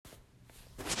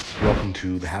Welcome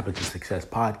to the Habits of Success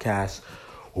podcast,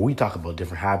 where we talk about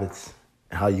different habits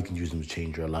and how you can use them to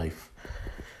change your life.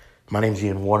 My name is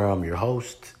Ian Warner. I'm your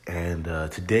host, and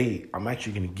today I'm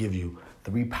actually going to give you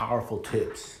 3 powerful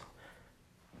tips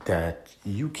that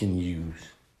you can use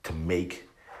to make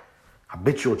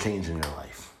habitual change in your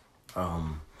life.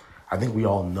 I think we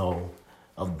all know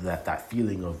of that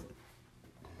feeling of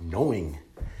knowing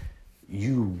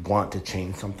you want to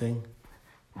change something,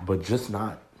 but just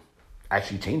not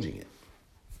actually changing it.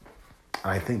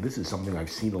 And I think this is something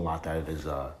I've seen a lot that is,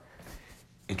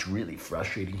 it's really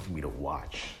frustrating for me to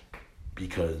watch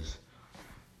because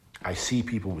I see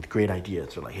people with great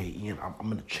ideas. They're like, hey, Ian, I'm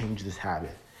going to change this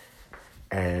habit.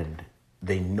 And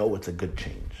they know it's a good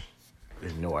change.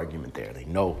 There's no argument there. They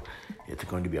know it's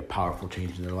going to be a powerful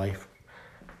change in their life.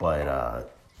 But,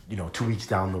 2 weeks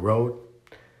down the road,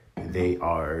 they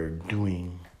are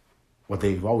doing what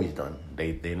they've always done.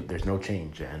 There's no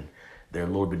change, and they're a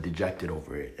little bit dejected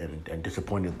over it and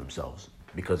disappointed in themselves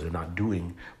because they're not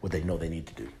doing what they know they need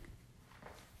to do.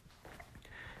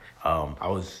 I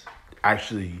was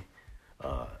actually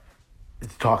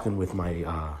talking with my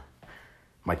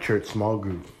church small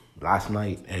group last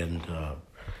night, and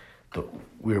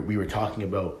we were talking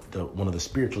about one of the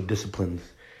spiritual disciplines,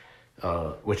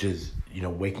 which is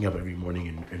waking up every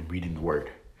morning and reading the Word.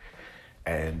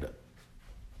 And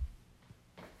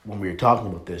when we were talking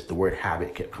about this, the word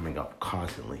habit kept coming up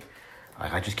constantly.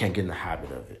 I just can't get in the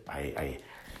habit of it. I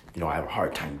have a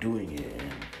hard time doing it,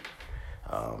 and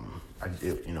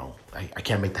I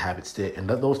can't make the habit stick, and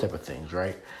those type of things,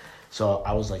 right? So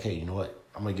I was like, hey, you know what?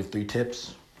 I'm gonna give 3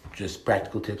 tips, just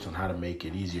practical tips on how to make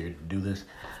it easier to do this.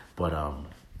 But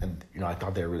I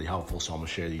thought they were really helpful, so I'm gonna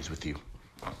share these with you.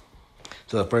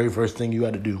 So the very first thing you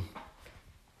got to do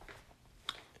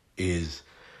is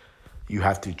you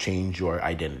have to change your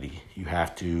identity. You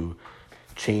have to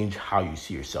change how you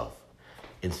see yourself.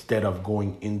 Instead of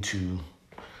going into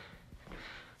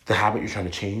the habit you're trying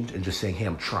to change and just saying, hey,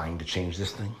 I'm trying to change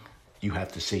this thing, you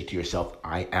have to say to yourself,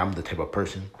 I am the type of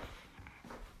person.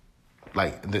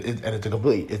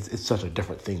 It's such a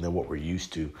different thing than what we're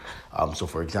used to. So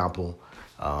for example,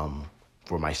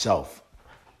 for myself,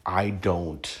 I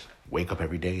don't wake up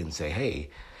every day and say,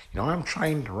 hey, I'm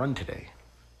trying to run today.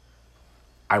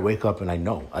 I wake up and I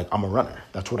know, I'm a runner.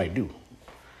 That's what I do.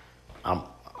 I'm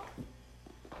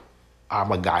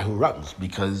a guy who runs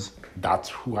because that's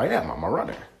who I am. I'm a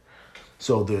runner.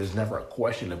 So there's never a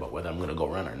question about whether I'm going to go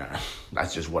run or not.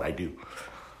 That's just what I do.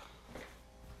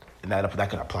 And that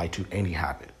can apply to any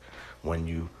habit. When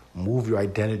you move your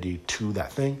identity to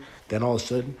that thing, then all of a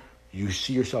sudden you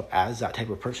see yourself as that type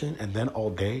of person. And then all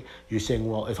day you're saying,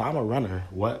 well, if I'm a runner,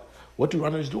 what do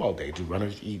runners do all day? Do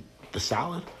runners eat the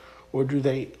salad? Or do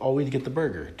they always get the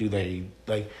burger? Do they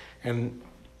and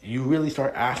you really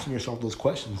start asking yourself those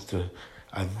questions to,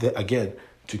 again,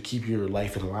 to keep your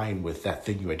life in line with that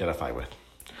thing you identify with.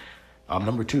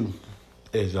 Number 2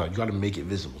 is you got to make it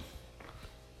visible.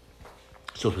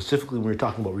 So specifically when we're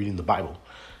talking about reading the Bible,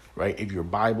 right? If your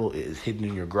Bible is hidden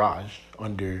in your garage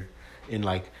in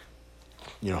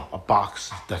a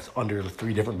box that's under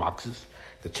 3 different boxes,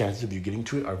 the chances of you getting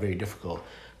to it are very difficult.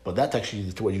 But that's actually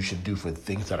what you should do for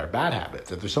things that are bad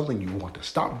habits. If there's something you want to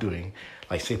stop doing,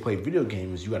 like say play video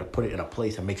games, you got to put it in a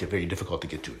place that makes it very difficult to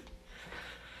get to it.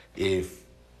 If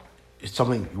it's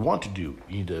something you want to do,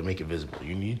 you need to make it visible.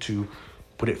 You need to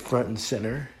put it front and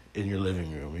center in your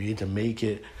living room. You need to make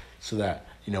it so that,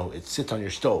 it sits on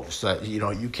your stove so that,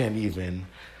 you can't even,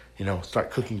 start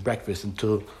cooking breakfast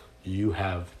until you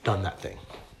have done that thing.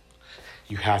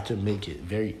 You have to make it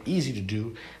very easy to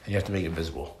do, and you have to make it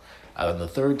visible. The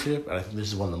third tip, and I think this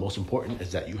is one of the most important,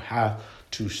 is that you have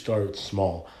to start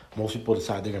small. Most people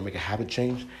decide they're going to make a habit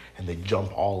change, and they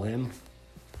jump all in.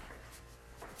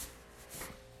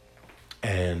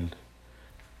 And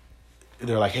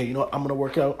they're like, hey, I'm going to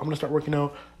work out. I'm going to start working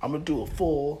out. I'm going to do a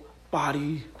full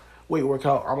body weight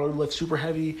workout. I'm going to lift super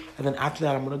heavy. And then after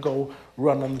that, I'm going to go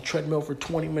run on the treadmill for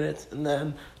 20 minutes. And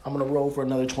then I'm going to roll for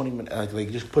another 20 minutes. They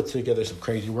just put together some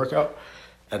crazy workout.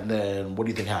 And then what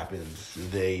do you think happens?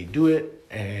 They do it,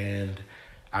 and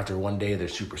after one day, they're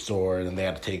super sore, and then they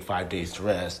have to take 5 days to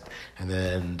rest, and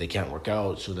then they can't work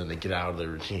out, so then they get out of their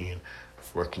routine.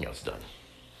 Working out's done.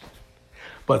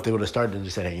 But if they would have started and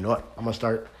just said, hey, you know what? I'm going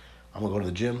to go to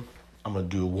the gym. I'm going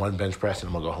to do 1 bench press, and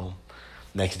I'm going to go home.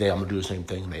 Next day, I'm going to do the same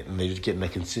thing, and they just get in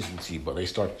that consistency, but they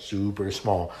start super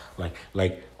small.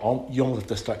 You almost have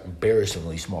to start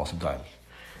embarrassingly small sometimes.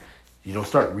 You don't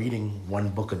start reading 1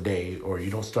 book a day, or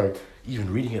you don't start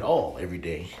even reading it all every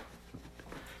day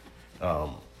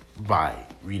by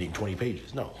reading 20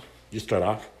 pages. No, you start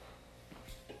off,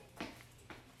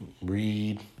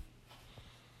 read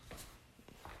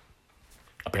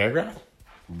paragraph,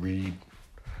 read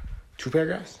 2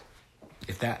 paragraphs,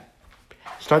 if that.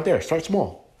 Start there. Start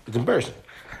small. It's embarrassing,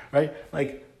 right?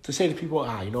 Like, to say to people,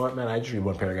 you know what, man, I just read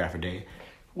 1 paragraph a day.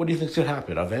 What do you think's going to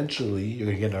happen? Eventually, you're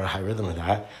going to get in a high rhythm of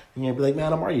that. And you're going to be like,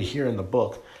 man, I'm already here in the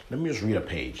book. Let me just read a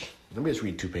page. Let me just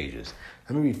read 2 pages.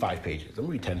 Let me read 5 pages. Let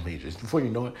me read 10 pages. Before you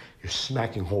know it, you're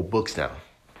smacking whole books down.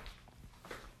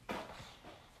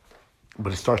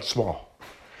 But it starts small.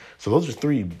 So those are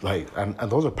 3, and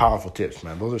those are powerful tips,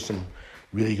 man. Those are some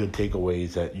really good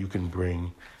takeaways that you can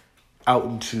bring out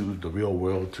into the real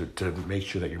world to make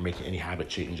sure that you're making any habit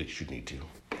change that you need to.